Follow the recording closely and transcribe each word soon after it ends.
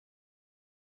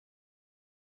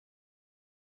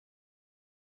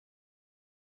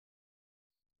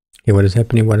Hey, what is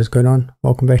happening? What is going on?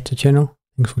 Welcome back to the channel.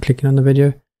 Thanks for clicking on the video.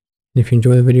 And if you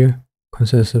enjoy the video,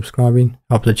 consider subscribing.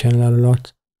 Help the channel out a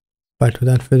lot. But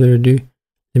without further ado,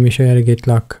 let me show you how to get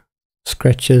like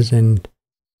scratches and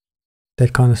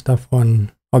that kind of stuff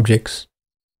on objects.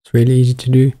 It's really easy to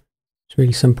do. It's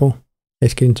really simple.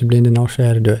 Let's get into Blender and I'll show you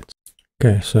how to do it.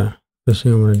 Okay, so first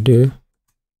thing I'm going to do,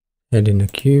 add in a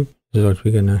cube. This is what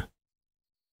we're going to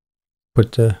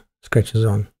put the scratches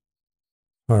on.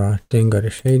 Alright, then go to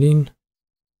shading.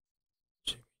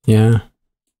 Yeah.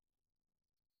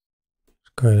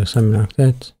 Go to something like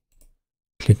that.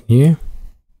 Click new.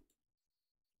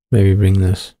 Maybe bring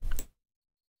this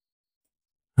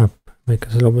up, make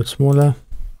it a little bit smaller.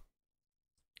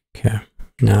 Okay,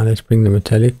 now let's bring the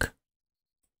metallic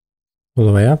all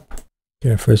the way up.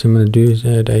 Okay, first thing I'm going to do is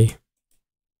add a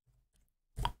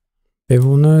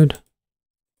bevel node.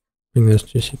 Bring this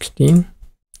to 16.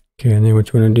 Okay, and then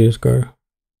what you want to do is go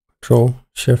Control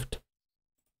Shift,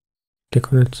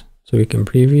 click on it so we can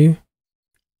preview.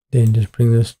 Then just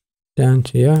bring this down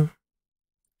to here.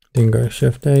 Then go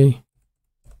Shift A,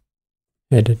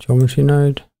 add a geometry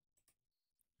node,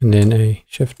 and then a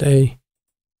Shift A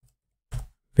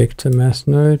vector mass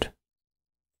node.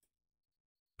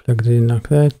 Plug it in like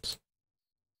that.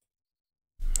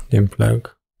 Then plug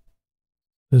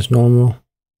this normal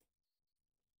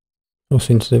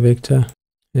also into the vector.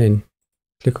 Then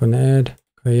click on add.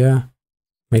 Go here,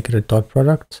 make it a dot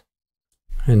product,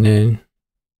 and then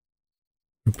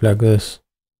we plug this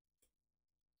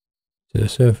to the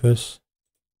surface.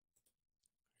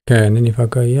 Okay, and then if I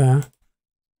go here,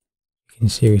 you can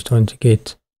see we're starting to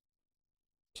get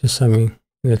just something.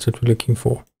 That's what we're looking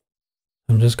for.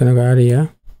 I'm just gonna go out of here.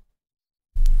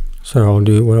 So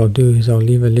what I'll do is I'll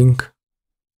leave a link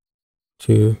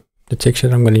to the texture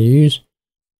that I'm going to use.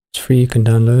 It's free, you can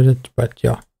download it, but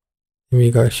yeah. Then we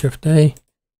go Shift A,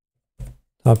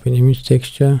 type in image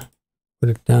texture, put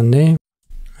it down there,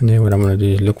 and then what I'm going to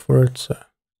do is look for it. So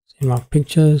in my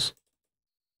pictures,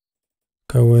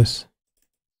 let's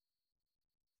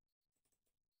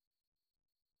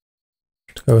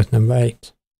go with number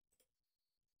 8.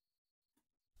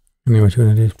 And then what you're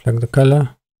going to do is plug the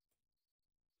color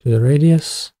to the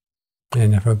radius,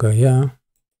 and if I go here,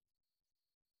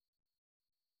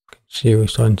 you can see we're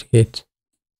starting to get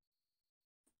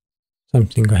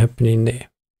something happening there.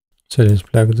 So let's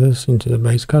plug this into the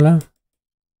base color,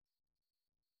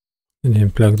 and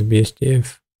then plug the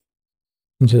BSDF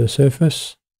into the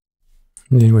surface.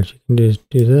 And then what you can do is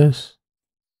do this,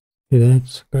 do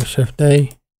that, go Shift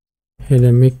A,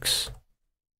 header mix,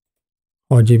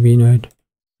 RGB node,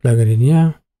 plug it in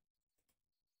here,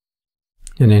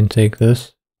 and then take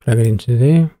this, plug it into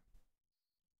there,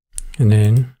 and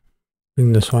then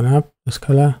bring this one up, this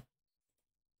color,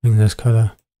 bring this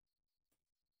color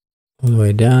all the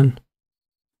way down,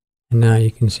 and now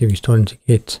you can see we're starting to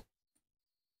get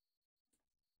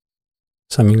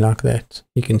something like that.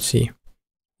 You can see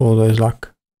all those like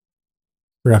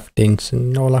rough dents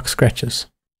and all like scratches.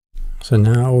 So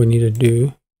now all we need to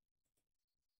do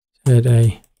is add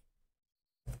a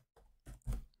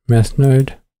math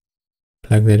node,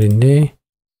 plug that in there,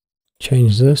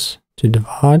 change this to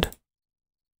divide.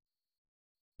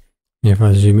 And if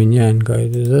I zoom in here and go to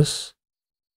this,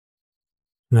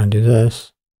 and I do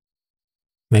this,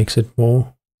 makes it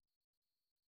more,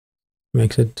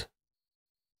 makes it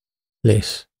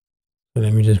less. So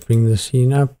let me just bring the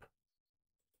scene up.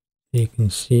 You can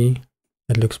see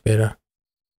that looks better.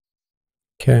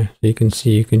 Okay, so you can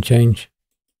see you can change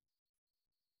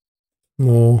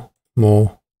more,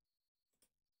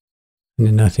 and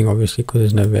then nothing obviously because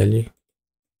there's no value.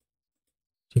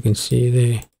 You can see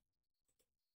there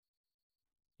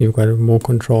you've got more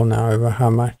control now over how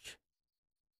much.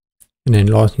 And then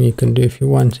last thing you can do if you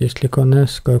want is click on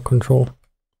this, go Control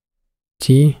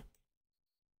T,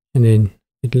 and then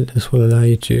this will allow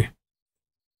you to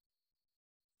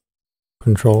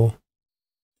control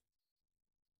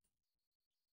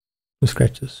the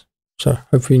scratches. So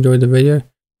hopefully you enjoyed the video. If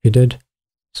you did,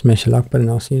 smash the like button.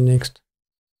 I'll see you next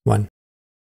one.